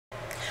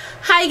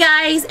Hi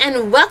guys,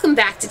 and welcome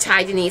back to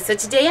Denise. So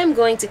today I'm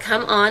going to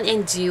come on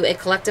and do a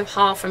collective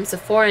haul from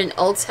Sephora and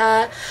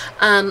ULTA.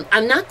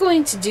 I'm not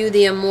going to do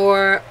the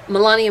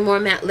Milani Amore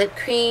Matte Lip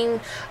Cream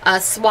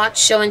swatch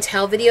show and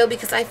tell video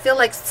because I feel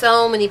like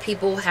so many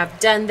people have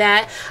done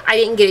that. I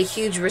didn't get a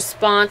huge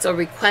response or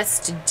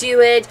request to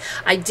do it.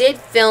 I did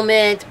film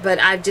it, but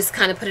I've just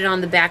kind of put it on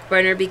the back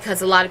burner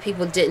because a lot of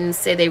people didn't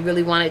say they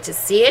really wanted to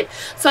see it.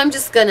 So I'm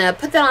just gonna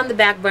put that on the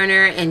back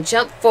burner and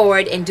jump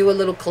forward and do a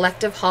little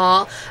collective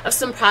haul of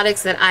some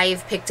products that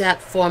I've picked up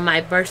for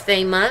my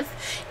birthday month.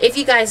 If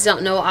you guys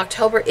don't know,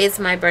 October is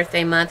my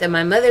birthday month and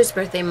my mother's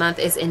birthday month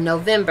is in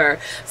November.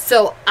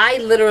 So I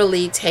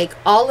literally take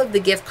all of the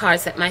gift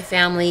cards that my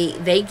family,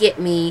 they get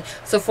me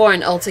Sephora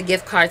and ULTA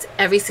gift cards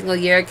every single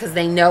year because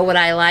they know what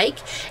I like.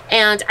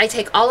 And I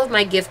take all of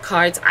my gift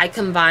cards, I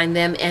combine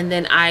them, and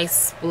then I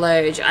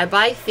splurge. I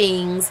buy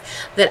things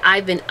that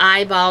I've been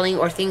eyeballing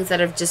or things that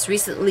have just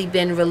recently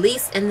been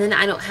released, and then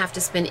I don't have to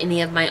spend any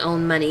of my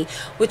own money,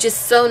 which is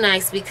so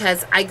nice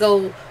because I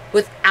go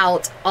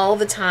without all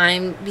the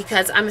time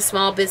because I'm a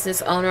small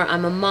business owner.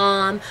 I'm a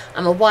mom,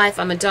 I'm a wife,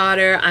 I'm a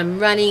daughter, I'm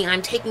running,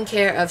 I'm taking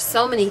care of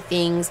so many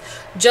things,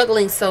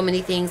 juggling so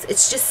many things.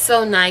 It's just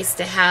so nice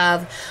to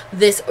have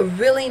this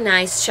really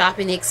nice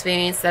shopping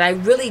experience that I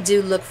really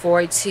do look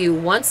forward to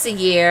once a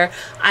year.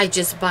 I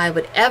just buy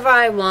whatever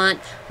I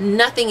want.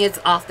 Nothing is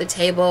off the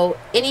table.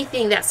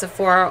 Anything that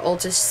Sephora or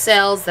ULTA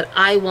sells that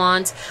I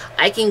want,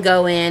 I can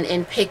go in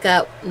and pick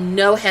up,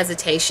 no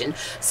hesitation.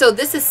 So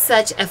this is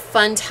such a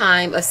fun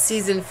time of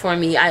season for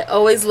me. I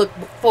always look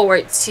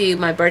forward to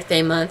my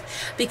birthday month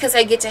because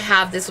I get to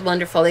have this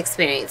wonderful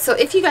experience. So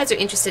if you guys are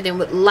interested and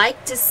would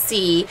like to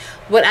see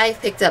what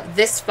I've picked up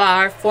this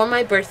far for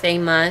my birthday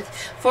month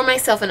for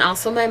myself and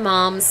also my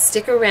mom,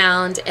 stick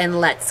around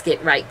and let's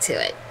get right to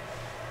it.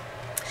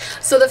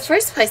 So the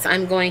first place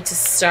I'm going to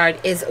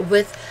start is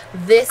with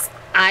this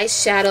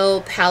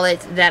eyeshadow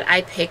palette that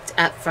I picked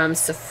up from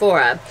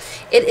Sephora.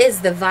 It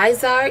is the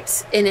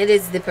Visart and it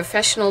is the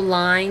professional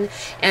line,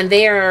 and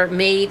they are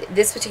made,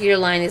 this particular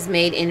line is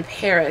made in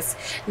Paris.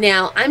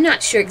 Now I'm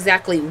not sure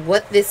exactly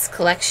what this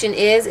collection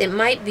is. It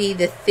might be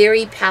the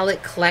Theory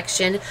palette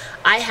collection.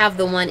 I have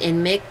the one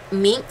in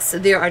Minx.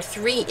 There are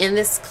 3 in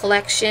this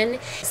collection.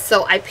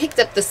 So I picked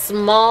up the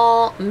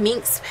small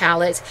Minx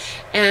palette,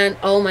 and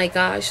oh my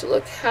gosh,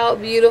 look how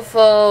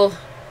beautiful.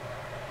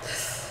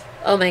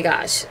 Oh my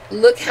gosh,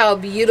 look how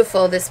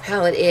beautiful this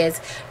palette is.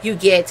 You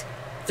get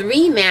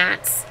 3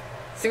 mattes,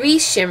 3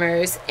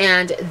 shimmers,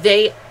 and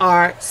they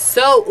are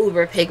so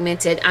uber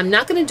pigmented. I'm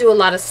not going to do a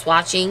lot of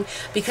swatching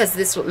because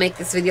this would make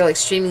this video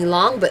extremely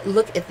long, but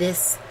look at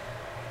this.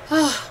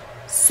 Oh,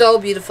 so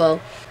beautiful.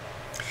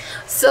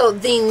 So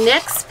the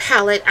next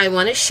palette I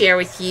want to share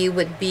with you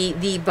would be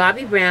the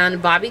Bobbi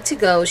Brown Bobbi To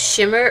Go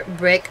Shimmer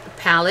Brick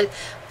palette.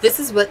 This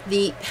is what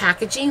the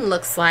packaging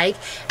looks like,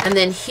 and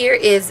then here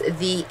is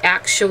the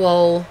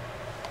actual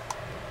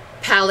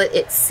palette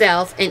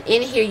itself, and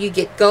in here you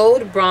get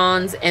gold,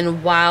 bronze,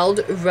 and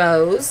wild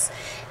rose.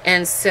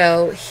 And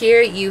so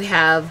here you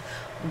have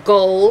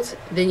gold,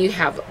 then you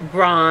have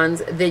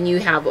bronze, then you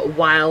have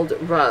wild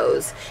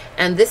rose,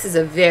 and this is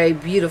a very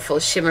beautiful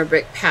shimmer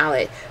brick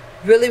palette.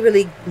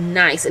 Really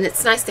nice, and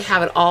it's nice to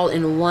have it all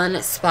in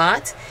one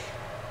spot.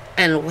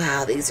 And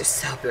wow, these are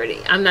so pretty.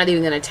 I'm not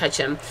even going to touch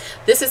them.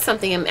 This is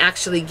something I'm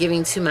actually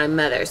giving to my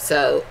mother,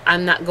 so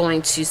I'm not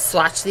going to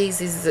swatch these.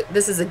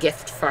 This is a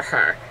gift for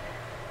her.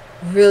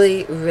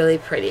 Really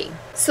pretty.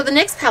 So the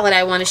next palette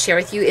I want to share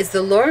with you is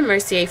the Laura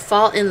Mercier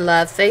Fall in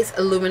Love Face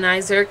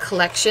Illuminizer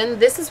collection.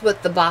 This is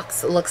what the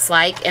box looks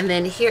like, and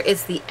then here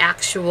is the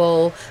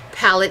actual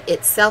palette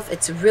itself.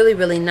 It's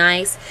really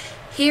nice.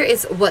 Here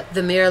is what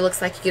the mirror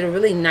looks like. You get a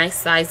really nice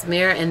size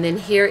mirror, and then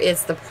here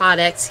is the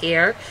product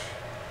here.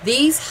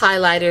 These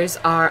highlighters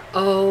are,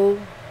 oh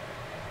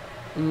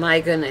my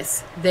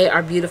goodness, they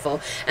are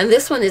beautiful. And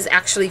this one is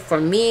actually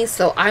for me,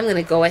 so I'm going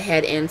to go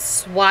ahead and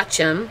swatch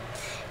them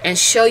and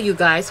show you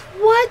guys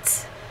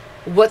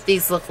what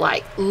these look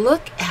like.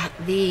 Look at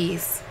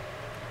these.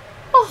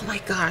 Oh my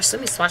gosh,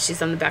 let me swatch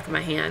these on the back of my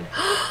hand.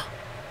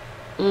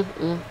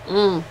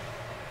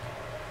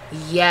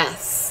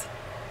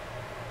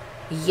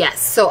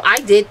 Yes, so I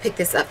did pick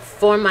this up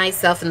for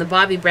myself, and the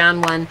Bobbi Brown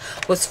one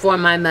was for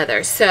my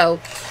mother. So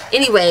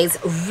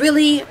anyways,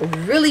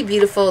 really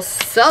beautiful.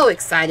 So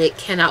excited,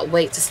 cannot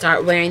wait to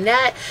start wearing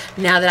that.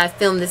 Now that I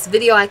filmed this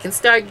video, I can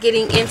start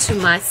getting into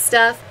my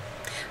stuff.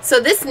 So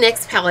this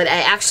next palette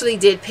I actually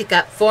did pick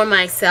up for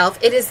myself.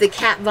 It is the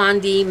Kat Von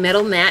D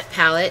Metal Matte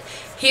palette.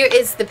 Here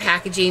is the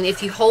packaging.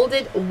 If you hold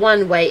it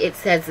one way, it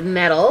says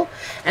metal,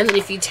 and then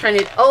if you turn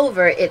it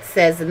over, it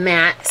says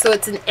matte. So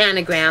it's an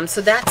anagram.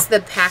 So that's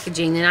the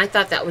packaging, and I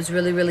thought that was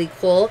really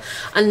cool.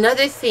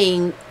 Another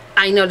thing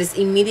I noticed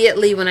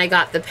immediately when I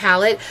got the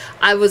palette,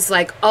 I was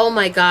like, oh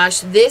my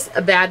gosh, this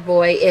bad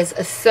boy is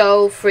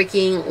so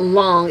freaking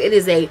long. It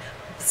is a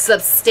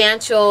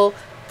substantial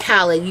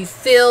palette. You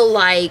feel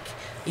like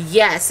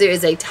Yes, there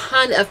is a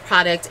ton of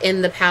product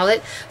in the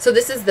palette. So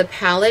this is the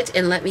palette,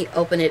 and let me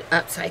open it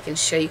up so I can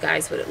show you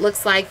guys what it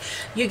looks like.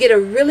 You get a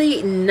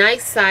really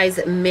nice size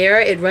mirror.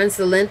 It runs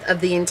the length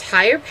of the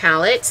entire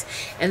palette,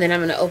 and then I'm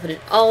going to open it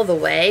all the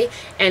way.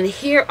 And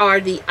here are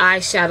the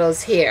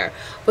eyeshadows here.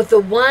 But the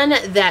one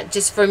that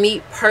just for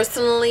me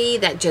personally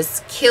that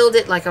just killed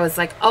it, like I was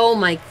like, oh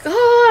my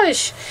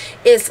gosh,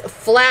 is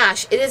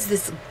Flash. It is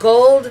this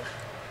gold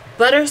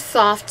butter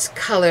soft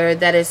color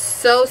that is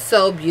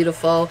so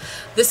beautiful.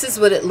 This is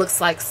what it looks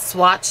like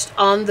swatched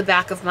on the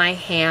back of my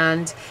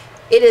hand.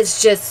 It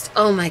is just,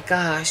 oh my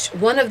gosh,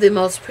 one of the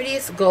most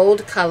prettiest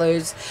gold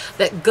colors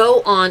that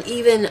go on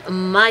even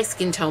my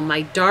skin tone,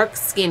 my dark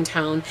skin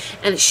tone,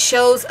 and it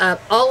shows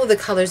up. All of the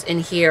colors in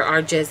here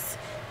are just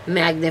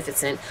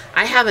magnificent.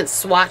 I haven't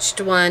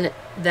swatched one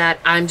that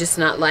I'm just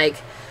not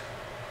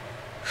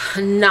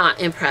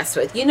impressed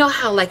with. You know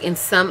how like in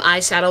some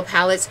eyeshadow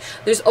palettes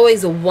there's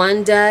always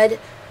one dud?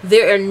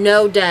 There are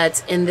no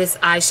duds in this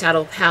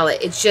eyeshadow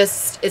palette.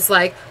 It's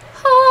like,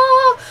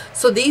 ah.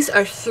 So these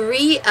are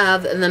 3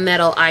 of the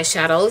metal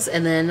eyeshadows,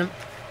 and then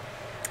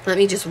let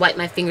me just wipe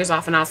my fingers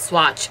off and I'll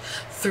swatch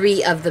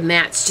 3 of the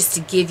mattes just to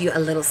give you a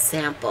little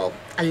sample,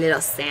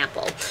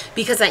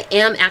 because I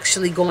am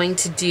actually going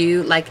to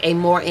do like a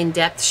more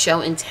in-depth show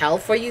and tell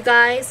for you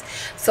guys.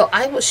 So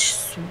I will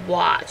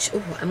swatch.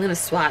 Ooh, I'm gonna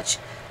swatch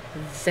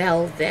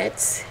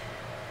Velvet,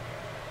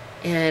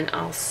 and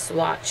I'll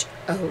swatch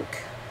Oak.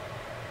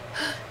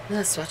 I'm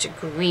gonna swatch a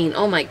green.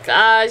 Oh my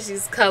gosh,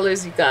 these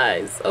colors, you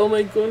guys. Oh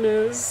my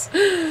goodness.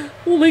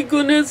 Oh my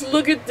goodness,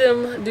 look at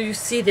them. Do you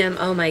see them?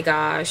 Oh my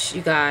gosh,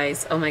 you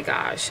guys. Oh my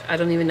gosh, I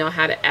don't even know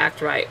how to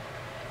act right.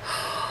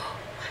 Oh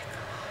my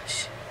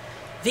gosh,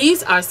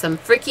 these are some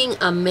freaking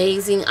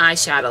amazing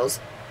eyeshadows.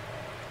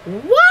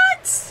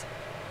 What?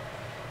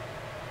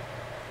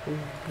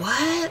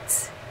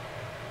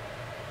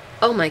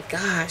 Oh my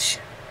gosh.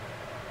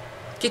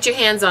 Get your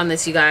hands on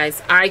this, you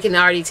guys. I can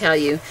already tell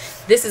you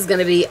this is going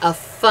to be a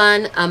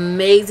fun,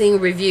 amazing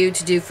review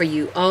to do for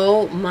you.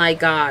 Oh my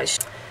gosh.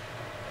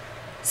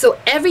 So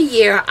every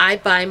year I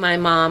buy my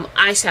mom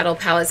eyeshadow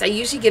palettes. I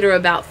usually get her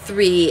about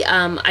 3.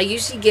 I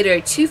usually get her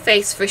Too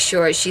Faced for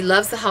sure. She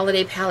loves the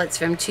holiday palettes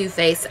from Too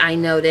Faced, I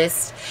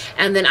noticed.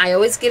 And then I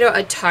always get her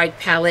a Tarte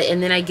palette,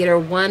 and then I get her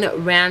one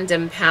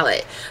random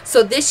palette.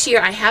 So this year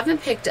I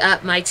haven't picked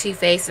up my Too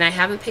Faced and I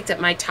haven't picked up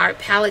my Tarte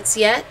palettes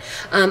yet.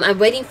 I'm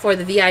waiting for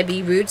the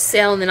VIB Rouge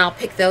sale, and then I'll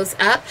pick those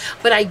up.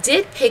 But I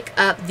did pick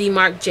up the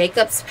Marc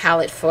Jacobs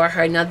palette for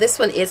her. Now this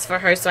one is for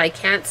her, so I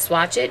can't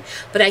swatch it,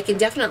 but I can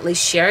definitely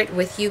share it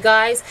with you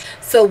guys.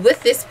 So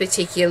with this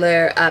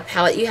particular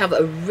palette, you have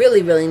a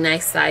really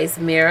nice size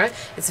mirror.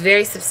 It's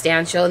very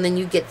substantial, and then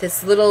you get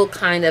this little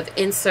kind of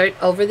insert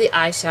over the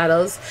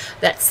eyeshadows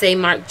that say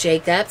Marc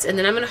Jacobs, and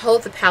then I'm going to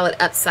hold the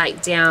palette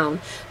upside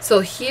down. So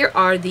here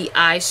are the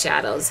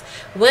eyeshadows.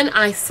 When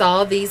I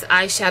saw these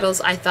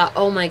eyeshadows, I thought,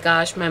 oh my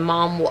gosh, my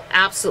mom will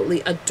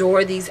absolutely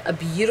adore these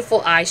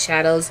beautiful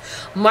eyeshadows.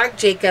 Marc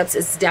Jacobs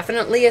is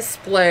definitely a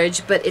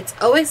splurge, but it's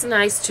always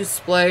nice to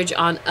splurge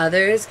on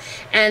others,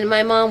 and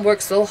my mom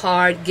works so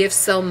hard, gives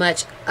so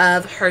much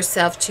of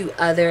herself to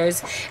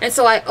others, and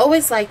so I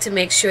always like to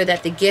make sure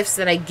that the gifts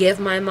that I give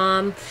my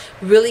mom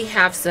really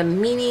have some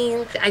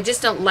meaning. I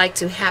just don't like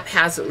to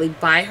haphazardly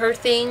buy her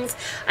things.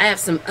 I have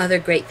some other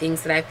great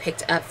things that I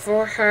picked up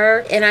for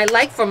her, and I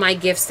like for my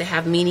gifts to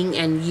have meaning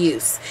and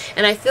use,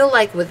 and I feel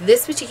like with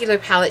this particular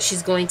palette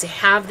she's going to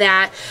have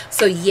that.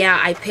 So yeah,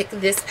 I picked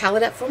this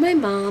palette up for my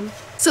mom.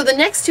 So the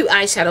next 2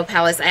 eyeshadow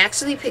palettes, I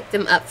actually picked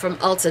them up from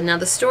ULTA. Now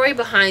the story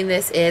behind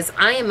this is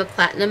I am a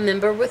platinum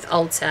member with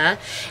ULTA,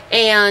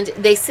 and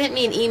they sent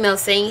me an email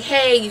saying,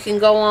 hey, you can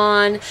go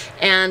on,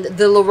 and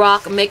the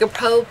Lorac Mega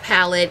Pro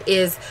palette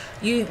is,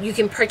 you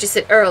can purchase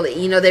it early.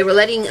 You know, they were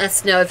letting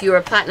us know if you were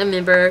a platinum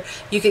member,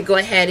 you could go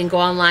ahead and go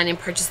online and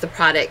purchase the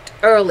product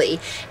early.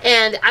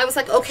 And I was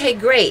like, okay,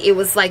 great. It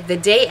was like the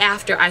day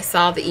after I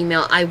saw the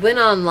email, I went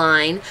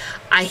online,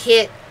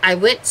 I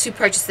went to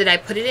purchase it. I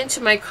put it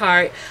into my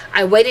cart.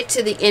 I waited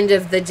to the end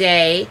of the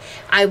day.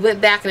 I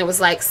went back and it was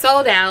like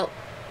sold out.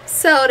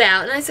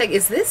 And I was like,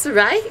 is this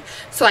right?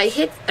 So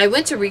I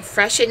went to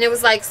refresh it and it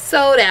was like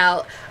sold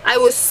out. I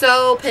was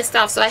so pissed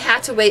off, so I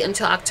had to wait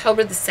until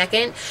October the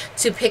 2nd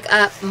to pick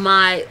up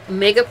my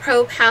Mega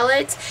Pro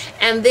palette.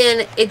 And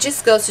then it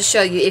just goes to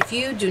show you, if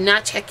you do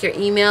not check your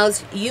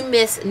emails, you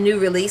miss new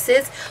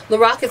releases.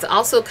 Lorac has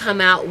also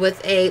come out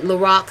with a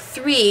Lorac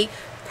 3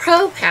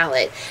 Pro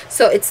palette.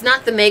 So it's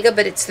not the Mega,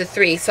 but it's the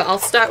 3. So I'll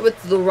start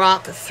with the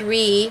Lorac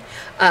 3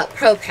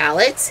 Pro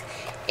palette,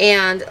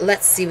 and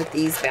let's see what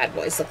these bad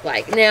boys look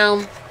like.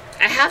 Now,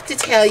 I have to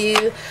tell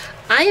you,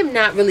 I am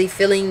not really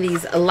feeling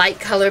these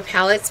light color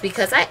palettes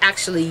because I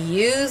actually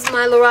use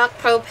my Lorac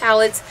Pro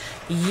palettes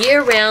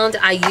year round.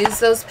 I use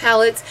those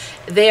palettes.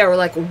 They are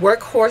like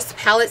workhorse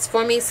palettes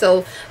for me.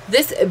 So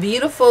this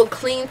beautiful,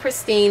 clean,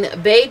 pristine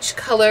beige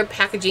color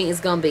packaging is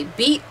going to be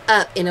beat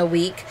up in a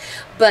week.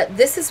 But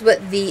this is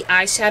what the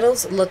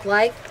eyeshadows look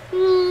like.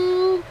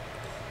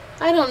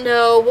 I don't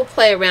know. We'll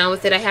play around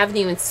with it. I haven't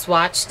even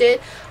swatched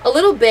it. A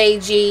little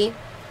beigey.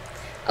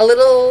 a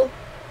little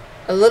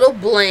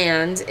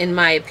bland in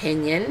my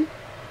opinion.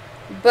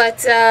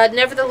 But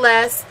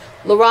nevertheless,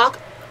 Lorac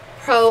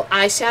Pro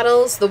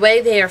eyeshadows, the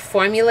way they are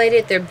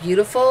formulated, they're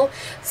beautiful.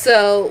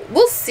 So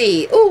we'll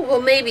see. Oh,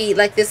 well, maybe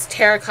like this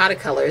terracotta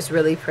color is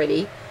really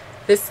pretty.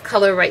 This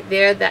color right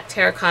there, that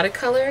terracotta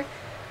color,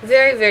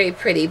 very, very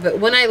pretty. But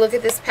when I look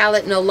at this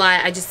palette, no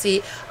lie, I just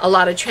see a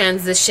lot of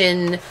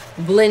transition,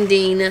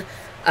 blending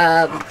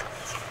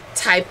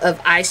type of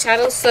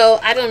eyeshadow. So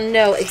I don't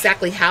know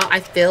exactly how I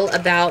feel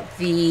about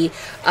the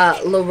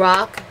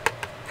Lorac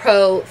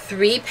Pro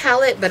 3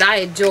 palette, but I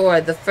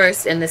adore the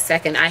first and the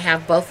second. I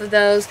have both of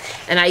those,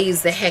 and I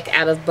use the heck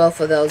out of both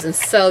of those, and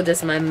so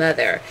does my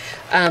mother.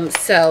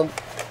 So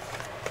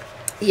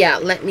yeah,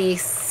 let me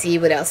see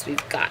what else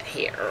we've got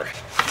here.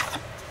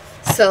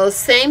 So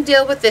same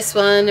deal with this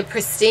one,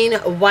 pristine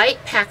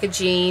white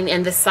packaging,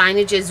 and the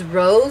signage is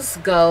rose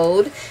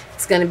gold.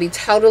 It's going to be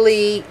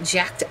totally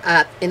jacked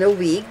up in a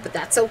week, but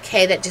that's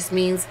okay. That just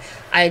means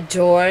I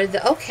adore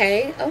the,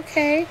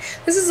 okay.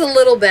 This is a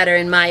little better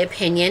in my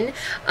opinion.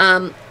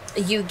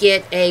 You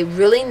get a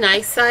really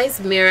nice size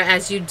mirror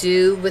as you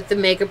do with the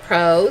Mega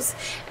Pros.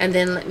 And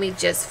then let me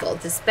just fold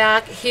this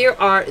back. Here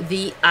are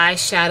the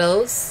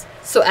eyeshadows.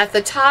 So at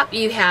the top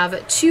you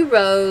have 2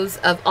 rows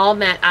of all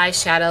matte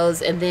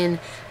eyeshadows, and then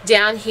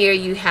down here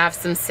you have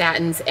some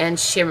satins and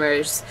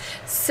shimmers.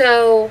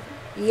 So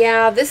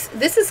yeah, this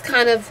is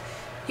kind of,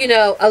 you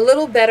know, a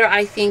little better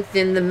I think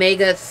than the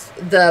Mega,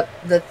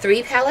 the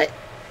 3 palette.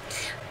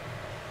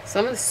 So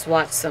I'm going to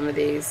swatch some of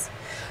these.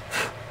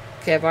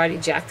 Okay, I've already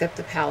jacked up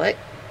the palette.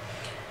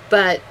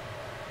 But,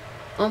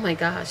 oh my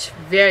gosh,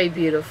 very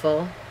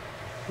beautiful.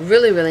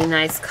 Really, really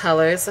nice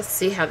colors. Let's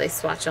see how they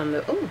swatch on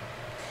the, ooh.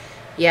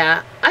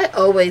 Yeah, I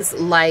always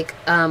like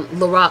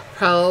Lorac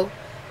Pro.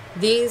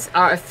 These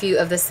are a few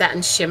of the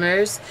satin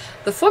shimmers.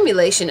 The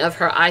formulation of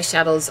her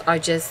eyeshadows are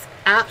just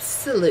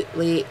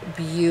absolutely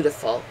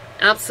beautiful.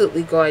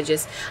 Absolutely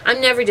gorgeous.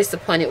 I'm never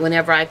disappointed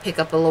whenever I pick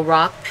up a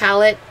Lorac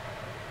palette.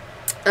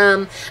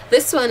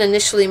 This one,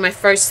 initially, my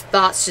first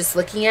thoughts just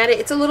looking at it,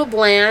 it's a little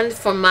bland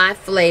for my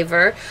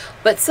flavor,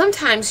 but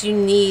sometimes you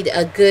need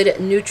a good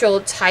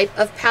neutral type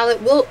of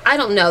palette. Well, I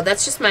don't know.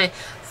 That's just my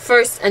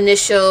first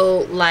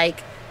initial,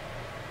 like,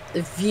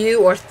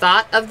 view or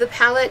thought of the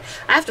palette.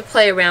 I have to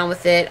play around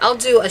with it. I'll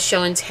do a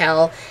show and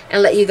tell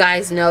and let you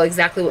guys know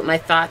exactly what my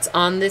thoughts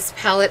on this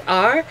palette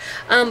are.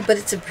 But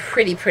it's a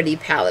pretty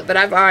palette. But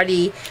I've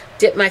already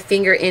dipped my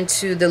finger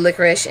into the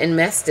licorice and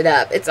messed it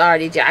up. It's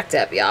already jacked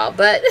up, y'all.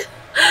 But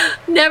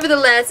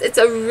nevertheless, it's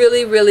a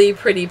really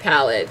pretty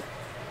palette.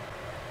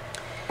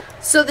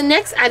 So the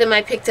next item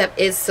I picked up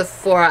is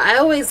Sephora. I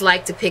always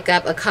like to pick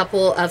up a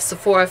couple of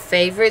Sephora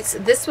favorites.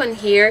 This one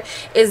here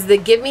is the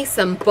Give Me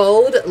Some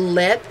Bold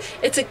Lip.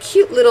 It's a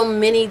cute little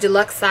mini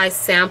deluxe size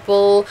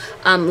sample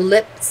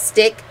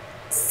lipstick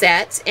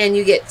set, and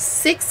you get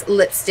 6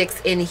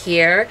 lipsticks in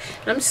here.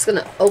 And I'm just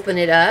going to open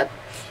it up,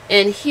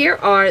 and here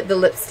are the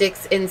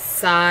lipsticks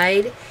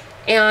inside,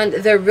 and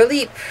they're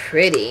really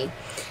pretty.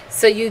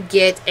 So you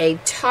get a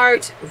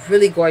tart,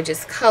 really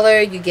gorgeous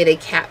color. You get a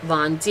Kat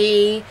Von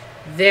D,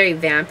 very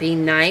vampy,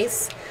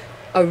 nice.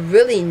 A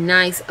really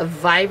nice, a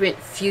vibrant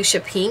fuchsia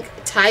pink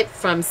type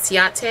from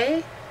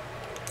Ciate.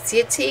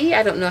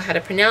 I don't know how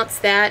to pronounce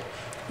that.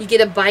 You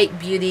get a Bite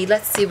Beauty.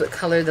 Let's see what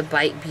color the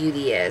Bite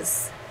Beauty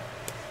is.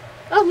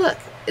 Oh, look.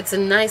 It's a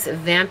nice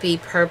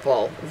vampy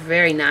purple.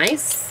 Very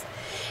nice.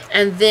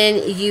 And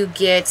then you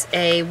get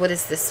a, what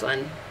is this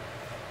one?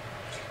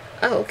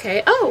 Oh,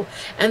 okay. Oh,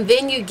 and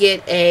then you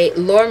get a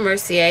Laura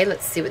Mercier.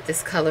 Let's see what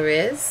this color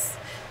is.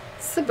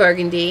 It's a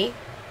burgundy.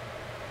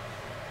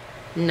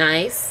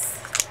 Nice.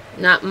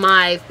 Not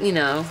my, you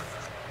know.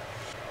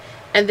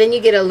 And then you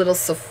get a little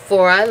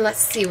Sephora. Let's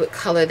see what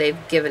color they've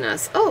given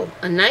us. Oh,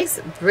 a nice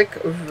brick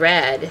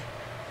red.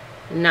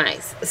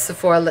 Nice.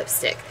 Sephora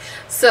lipstick.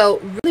 So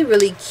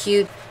really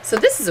cute. So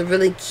this is a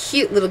really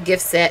cute little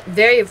gift set.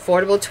 Very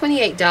affordable.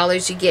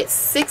 $28. You get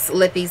 6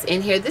 lippies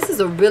in here. This is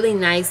a really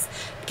nice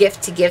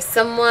gift to give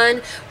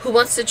someone who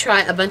wants to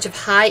try a bunch of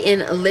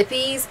high-end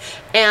lippies.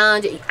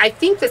 And I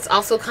think this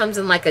also comes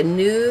in like a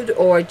nude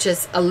or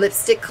just a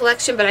lipstick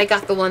collection, but I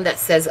got the one that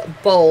says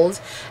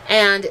bold,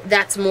 and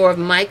that's more of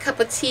my cup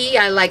of tea.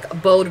 I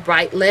like bold,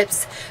 bright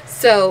lips.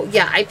 So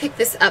yeah, I picked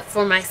this up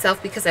for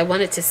myself because I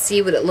wanted to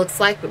see what it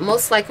looks like. But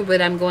most likely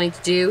what I'm going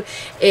to do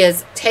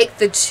is take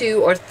the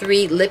 2 or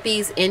 3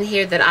 lippies in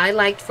here that I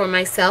liked for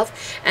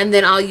myself, and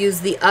then I'll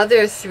use the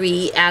other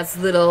 3 as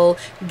little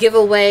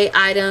giveaway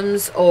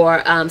items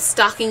or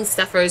stocking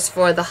stuffers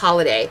for the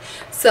holiday.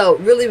 So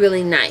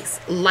really nice.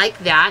 Like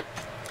that.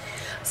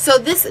 So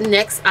this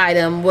next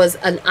item was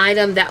an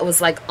item that was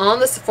like on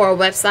the Sephora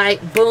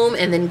website, boom,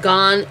 and then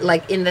gone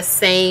like in the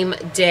same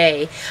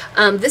day.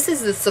 This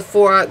is the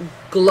Sephora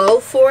Glow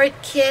For It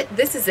kit.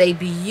 This is a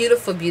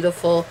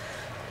beautiful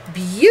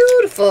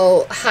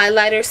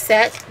highlighter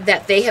set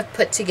that they have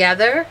put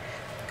together.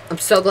 I'm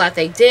so glad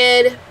they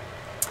did.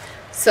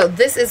 So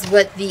this is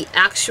what the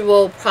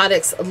actual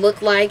products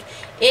look like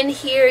In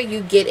here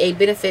you get a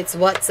Benefits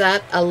What's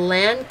Up, a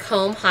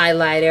Lancome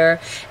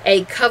highlighter,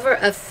 a Cover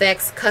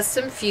FX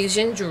Custom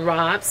Fusion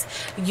drops.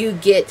 You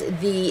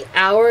get the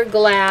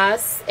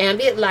Hourglass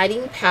ambient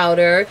lighting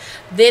powder.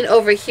 Then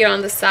over here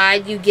on the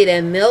side you get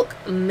a Milk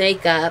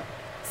Makeup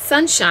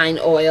Sunshine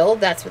Oil,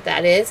 that's what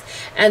that is,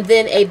 and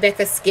then a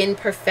Becca Skin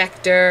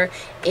Perfector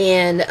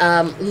in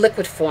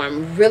liquid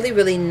form. Really,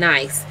 really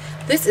nice.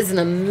 This is an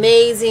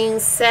amazing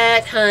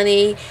set,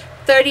 honey.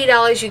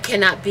 $30, you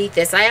cannot beat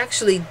this. I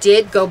actually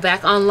did go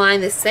back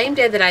online the same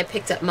day that I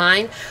picked up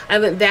mine. I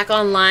went back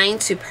online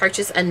to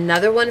purchase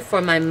another one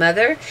for my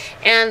mother,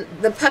 and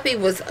the puppy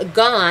was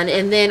gone.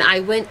 And then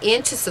I went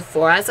into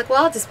Sephora. I was like,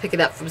 well, I'll just pick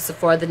it up from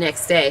Sephora the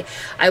next day.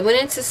 I went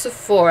into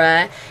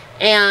Sephora,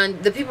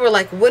 and the people were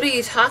like, what are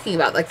you talking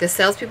about? Like, the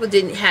salespeople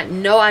had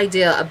no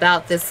idea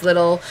about this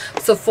little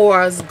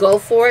Sephora's Glow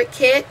For It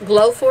kit.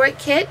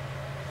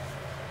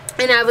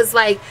 And I was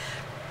like,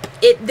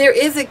 there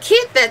is a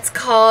kit that's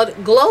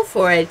called Glow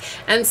For It.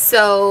 And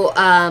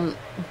so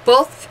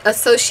both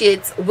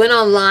associates went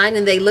online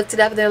and they looked it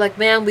up, and they're like,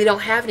 man, we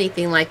don't have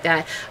anything like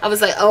that. I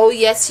was like, oh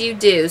yes you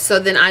do. So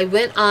then I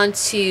went on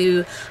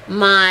to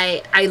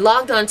I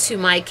logged onto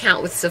my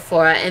account with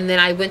Sephora, and then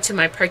I went to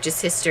my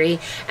purchase history,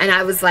 and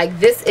I was like,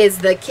 this is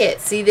the kit.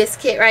 See this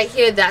kit right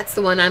here? That's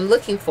the one I'm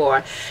looking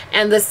for.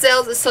 And the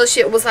sales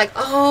associate was like,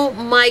 oh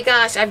my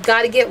gosh, I've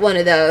got to get one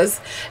of those.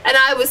 And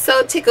I was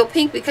so tickled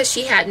pink because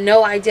she had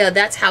no idea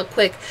that's how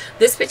quick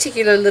this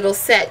particular little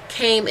set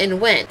came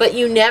and went. But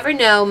you never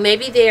know,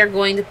 maybe they are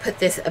going to put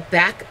this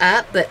back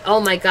up. But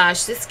oh my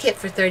gosh, this kit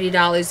for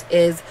 $30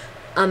 is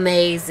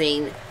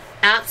amazing.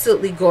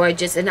 Absolutely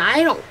gorgeous. And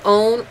I don't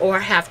own or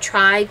have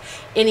tried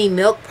any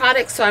milk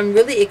products, so I'm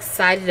really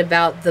excited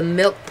about the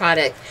milk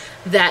product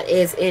that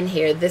is in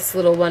here. This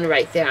little one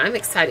right there. I'm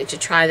excited to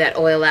try that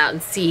oil out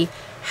and see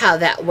how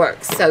that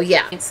works. So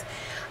yeah,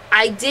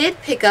 I did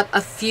pick up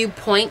a few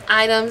point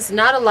items,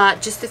 not a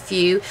lot, just a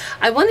few.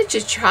 I wanted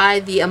to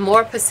try the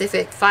Amore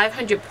Pacific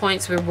 500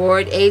 Points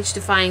Reward Age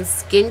Defying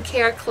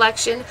Skincare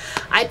Collection.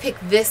 I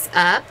picked this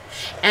up.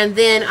 And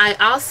then I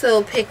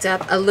also picked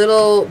up a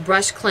little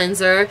brush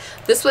cleanser.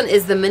 This one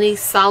is the Mini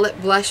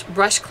Solid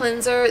Brush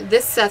Cleanser.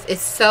 This stuff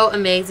is so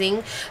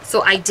amazing.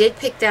 So I did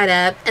pick that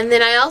up. And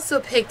then I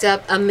also picked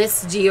up a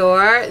Miss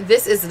Dior.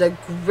 This is a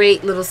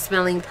great little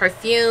smelling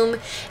perfume.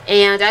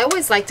 And I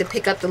always like to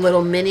pick up the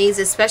little minis,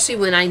 especially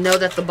when I know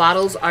that the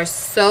bottles are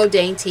so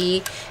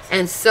dainty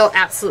and so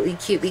absolutely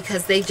cute,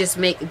 because they just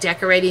make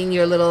decorating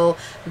your little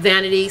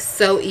vanity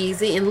so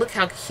easy. And look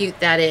how cute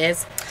that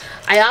is.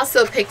 I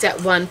also picked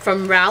up one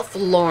from Ralph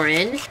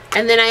Lauren,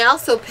 and then I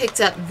also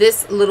picked up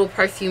this little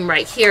perfume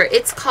right here.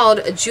 It's called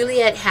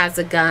Juliet Has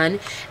a Gun,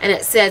 and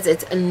it says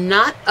it's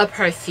not a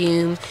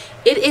perfume.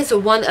 It is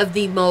one of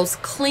the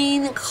most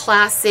clean,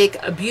 classic,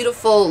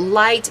 beautiful,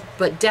 light,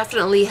 but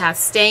definitely has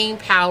staying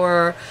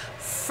power,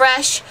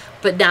 fresh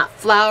but not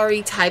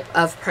flowery type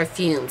of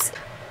perfumes.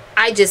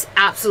 I just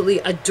absolutely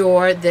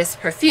adore this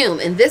perfume,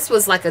 and this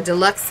was like a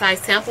deluxe size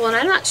sample, and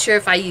I'm not sure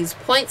if I used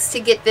points to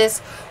get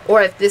this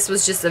or if this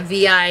was just a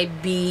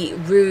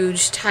VIB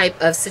Rouge type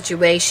of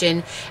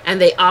situation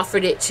and they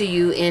offered it to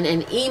you in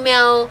an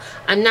email.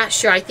 I'm not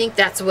sure. I think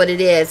that's what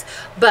it is.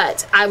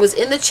 But I was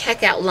in the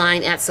checkout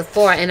line at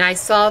Sephora, and I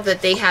saw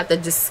that they had the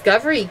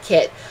Discovery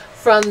Kit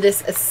from this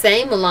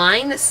same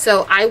line,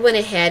 so I went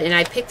ahead and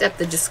I picked up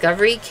the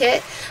Discovery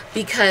Kit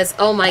because,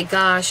 oh my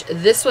gosh,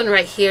 this one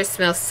right here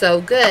smells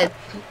so good.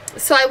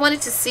 So I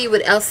wanted to see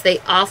what else they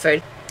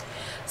offered.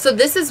 So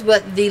this is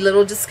what the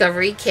little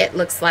Discovery Kit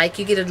looks like.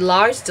 You get a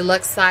large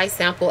deluxe size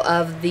sample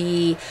of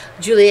the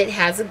Juliet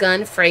Has a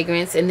Gun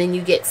fragrance, and then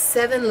you get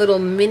 7 little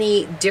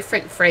mini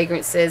different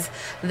fragrances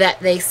that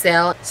they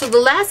sell. So the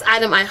last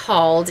item I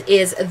hauled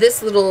is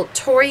this little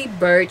Tory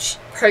Burch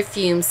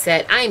perfume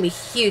set. I am a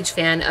huge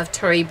fan of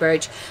Tory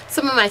Burch.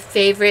 Some of my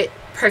favorite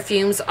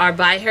perfumes are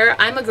by her.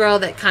 I'm a girl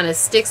that kind of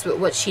sticks with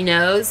what she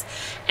knows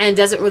and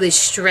doesn't really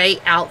stray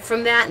out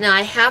from that. Now,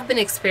 I have been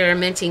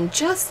experimenting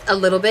just a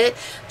little bit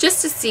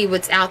just to see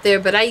what's out there,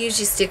 but I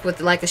usually stick with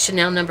like a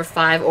Chanel No.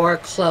 5 or a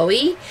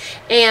Chloe.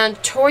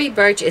 And Tory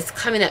Burch is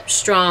coming up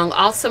strong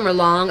all summer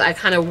long. I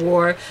kind of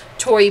wore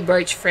Tory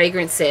Burch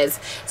fragrances.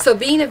 So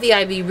being a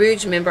VIB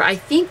Rouge member, I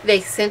think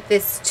they sent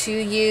this to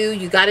you.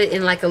 You got it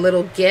in like a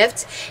little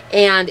gift,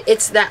 and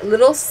it's that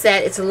little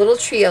set. It's a little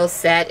trio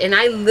set, and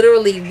I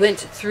literally went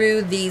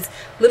through these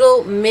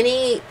little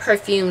mini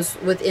perfumes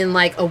within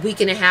like a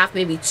week and a half,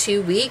 maybe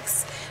 2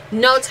 weeks.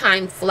 No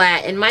time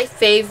flat. And my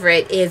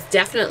favorite is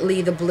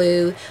definitely the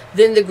blue,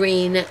 then the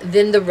green,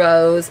 then the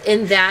rose,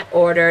 in that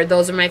order.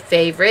 Those are my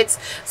favorites.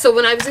 So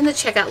when I was in the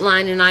checkout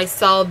line and I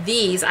saw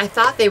these, I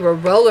thought they were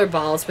roller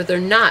balls, but they're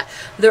not.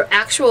 They're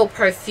actual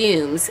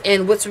perfumes.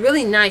 And what's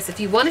really nice, if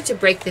you wanted to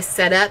break this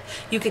set up,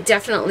 you could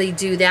definitely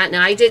do that.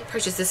 Now, I did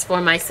purchase this for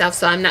myself,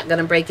 so I'm not going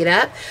to break it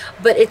up,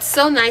 but it's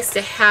so nice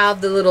to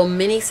have the little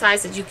mini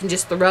size that you can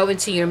just throw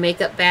into your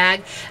makeup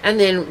bag and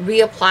then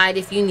reapply it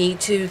if you need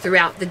to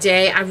throughout the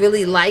day. I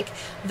really like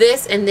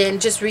this. And then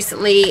just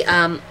recently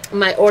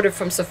my order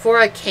from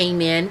Sephora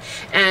came in,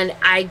 and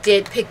I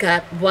did pick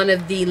up one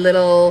of the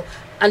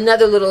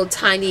another little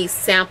tiny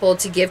sample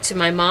to give to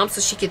my mom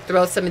so she could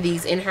throw some of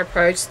these in her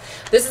purse.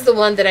 This is the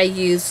one that I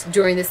used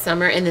during the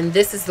summer, and then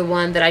this is the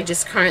one that I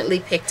just currently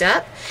picked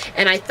up.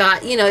 And I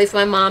thought, you know, if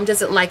my mom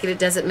doesn't like it, it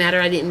doesn't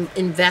matter. I didn't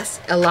invest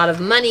a lot of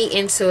money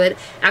into it.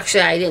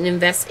 Actually, I didn't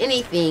invest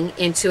anything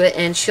into it,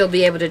 and she'll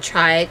be able to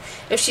try it.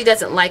 If she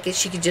doesn't like it,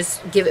 she could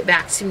just give it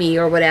back to me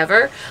or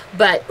whatever.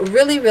 But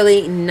really,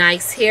 really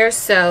nice here.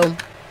 So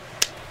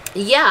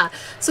yeah,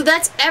 so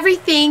that's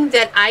everything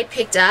that I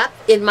picked up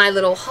in my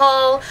little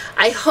haul.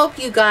 I hope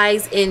you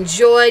guys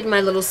enjoyed my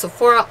little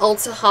Sephora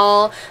Ulta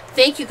haul.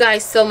 Thank you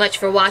guys so much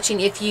for watching.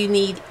 If you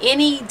need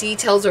any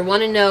details or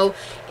want to know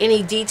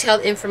any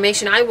detailed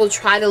information, I will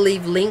try to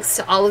leave links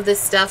to all of this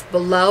stuff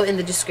below in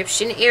the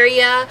description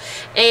area.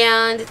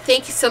 And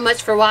thank you so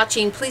much for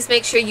watching. Please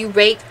make sure you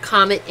rate,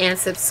 comment, and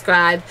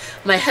subscribe.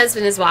 My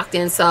husband has walked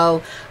in,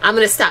 so I'm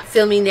going to stop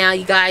filming now,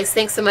 you guys.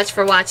 Thanks so much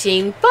for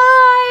watching.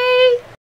 Bye!